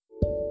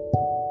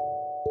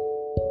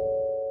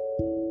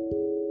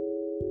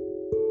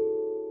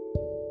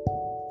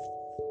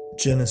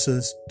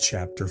Genesis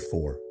chapter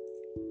 4.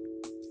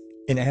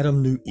 And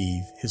Adam knew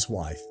Eve, his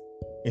wife,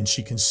 and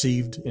she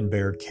conceived and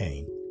bare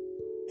Cain,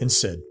 and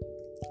said,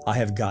 I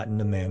have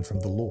gotten a man from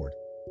the Lord.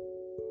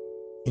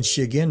 And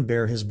she again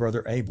bare his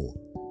brother Abel.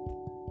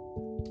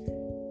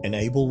 And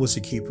Abel was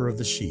a keeper of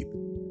the sheep,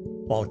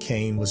 while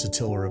Cain was a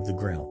tiller of the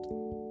ground.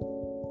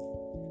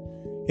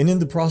 And in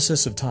the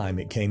process of time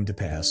it came to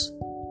pass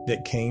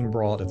that Cain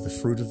brought of the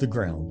fruit of the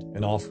ground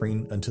an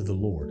offering unto the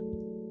Lord.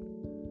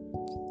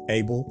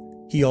 Abel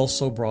he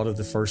also brought of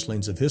the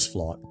firstlings of his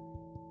flock,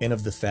 and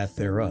of the fat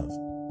thereof.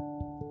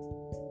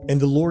 And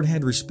the Lord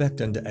had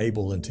respect unto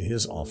Abel and to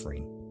his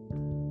offering.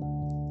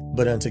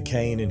 But unto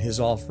Cain and his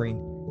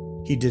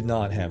offering he did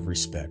not have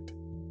respect.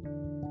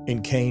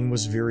 And Cain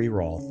was very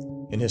wroth,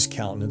 and his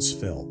countenance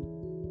fell.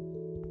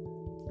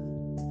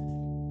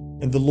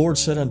 And the Lord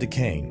said unto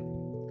Cain,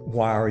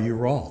 Why are you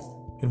wroth,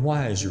 and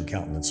why is your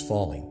countenance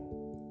falling?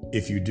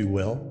 If you do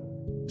well,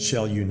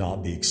 shall you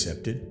not be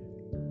accepted?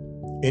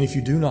 And if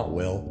you do not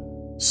well,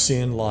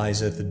 sin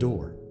lies at the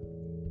door,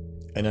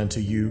 and unto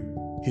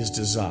you his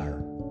desire,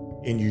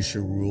 and you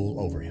shall rule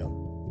over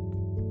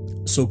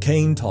him. So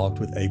Cain talked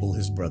with Abel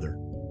his brother,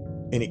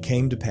 and it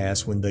came to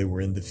pass when they were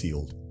in the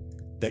field,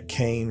 that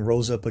Cain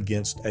rose up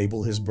against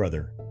Abel his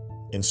brother,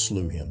 and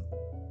slew him.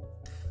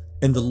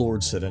 And the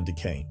Lord said unto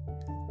Cain,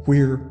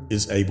 Where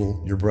is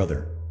Abel your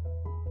brother?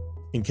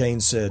 And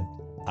Cain said,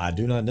 I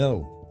do not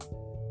know.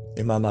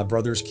 Am I my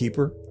brother's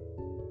keeper?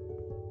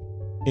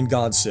 And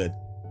God said,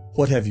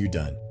 What have you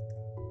done?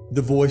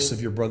 The voice of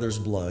your brother's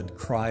blood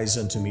cries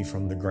unto me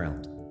from the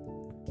ground.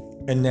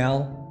 And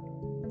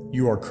now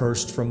you are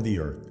cursed from the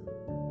earth,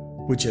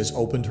 which has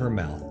opened her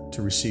mouth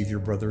to receive your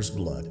brother's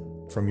blood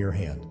from your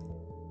hand.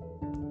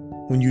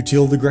 When you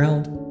till the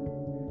ground,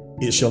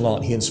 it shall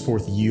not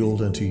henceforth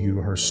yield unto you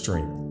her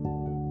strength.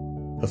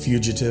 A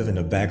fugitive and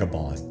a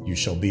vagabond you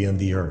shall be in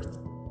the earth.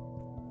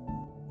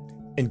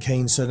 And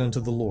Cain said unto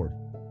the Lord,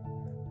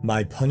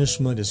 My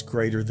punishment is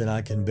greater than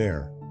I can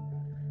bear.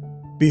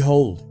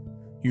 Behold,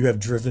 you have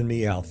driven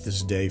me out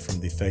this day from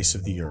the face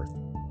of the earth.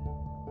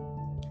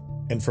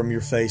 And from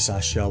your face I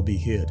shall be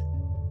hid,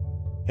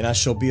 and I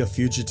shall be a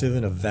fugitive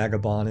and a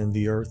vagabond in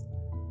the earth.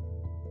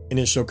 And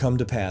it shall come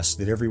to pass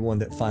that every one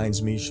that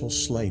finds me shall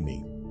slay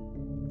me.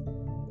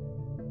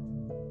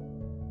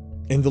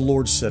 And the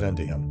Lord said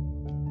unto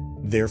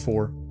him,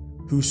 Therefore,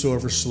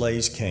 whosoever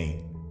slays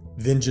Cain,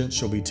 vengeance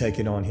shall be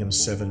taken on him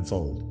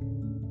sevenfold.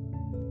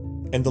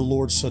 And the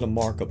Lord set a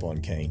mark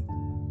upon Cain,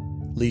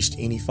 lest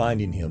any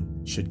finding him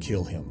should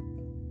kill him.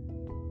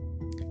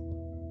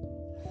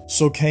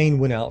 So Cain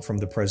went out from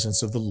the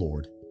presence of the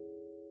Lord,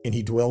 and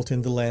he dwelt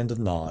in the land of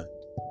Nod,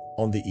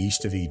 on the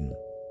east of Eden.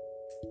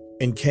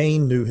 And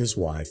Cain knew his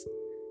wife,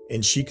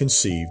 and she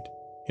conceived,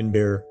 and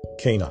bare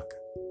Cainach.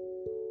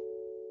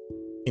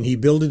 And he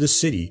builded a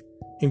city,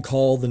 and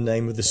called the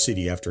name of the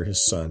city after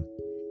his son,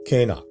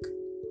 Cainach.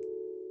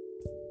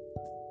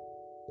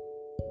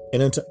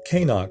 And unto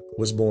Cainach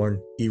was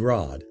born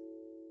Irad.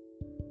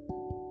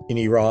 And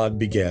Irad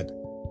begat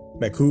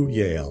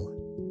Mehujael,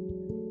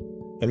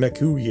 and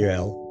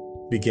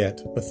Mehujael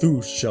begat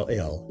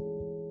Methushael,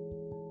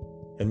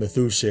 and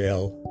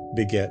Methushael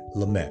begat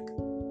Lamech.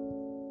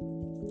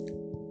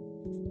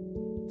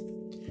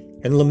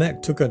 And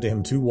Lamech took unto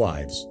him two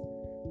wives.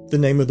 The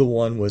name of the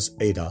one was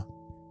Adah,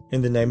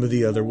 and the name of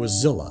the other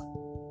was Zillah.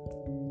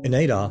 And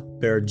Adah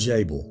bare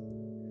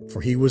Jabal,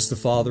 for he was the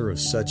father of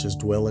such as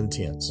dwell in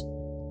tents,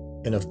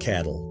 and of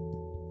cattle.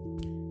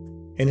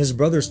 And his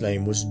brother's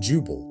name was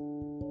Jubal.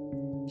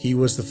 He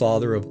was the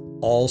father of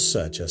all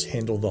such as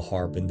handle the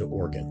harp and the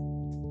organ.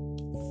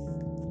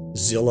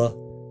 Zillah,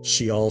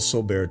 she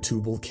also bare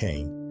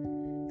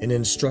Tubal-Cain, an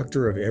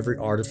instructor of every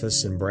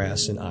artifice in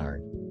brass and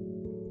iron.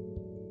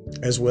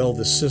 As well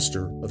the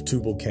sister of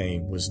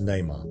Tubal-Cain was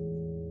Naamah.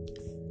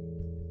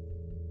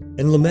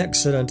 And Lamech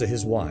said unto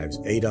his wives,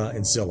 Adah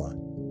and Zillah,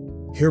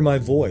 Hear my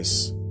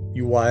voice,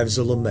 you wives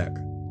of Lamech.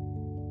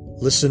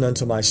 Listen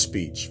unto my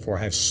speech, for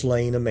I have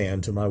slain a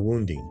man to my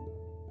wounding,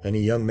 and a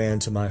young man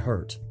to my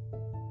hurt.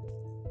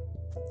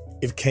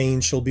 If Cain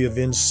shall be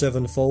avenged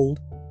sevenfold,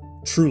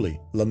 truly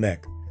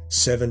Lamech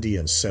 70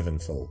 and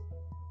sevenfold.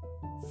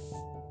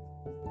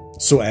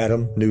 So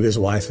Adam knew his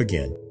wife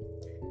again,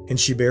 and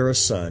she bare a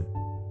son,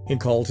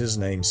 and called his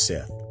name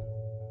Seth.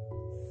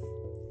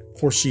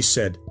 For she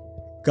said,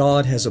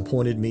 God has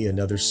appointed me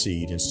another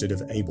seed instead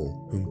of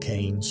Abel, whom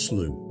Cain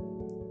slew.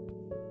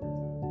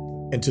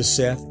 And to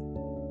Seth,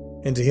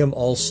 and to him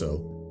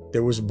also,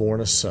 there was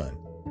born a son,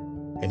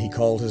 and he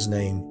called his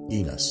name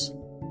Enos.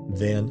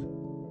 Then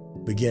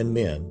began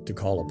men to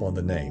call upon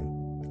the name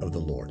of the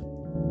Lord.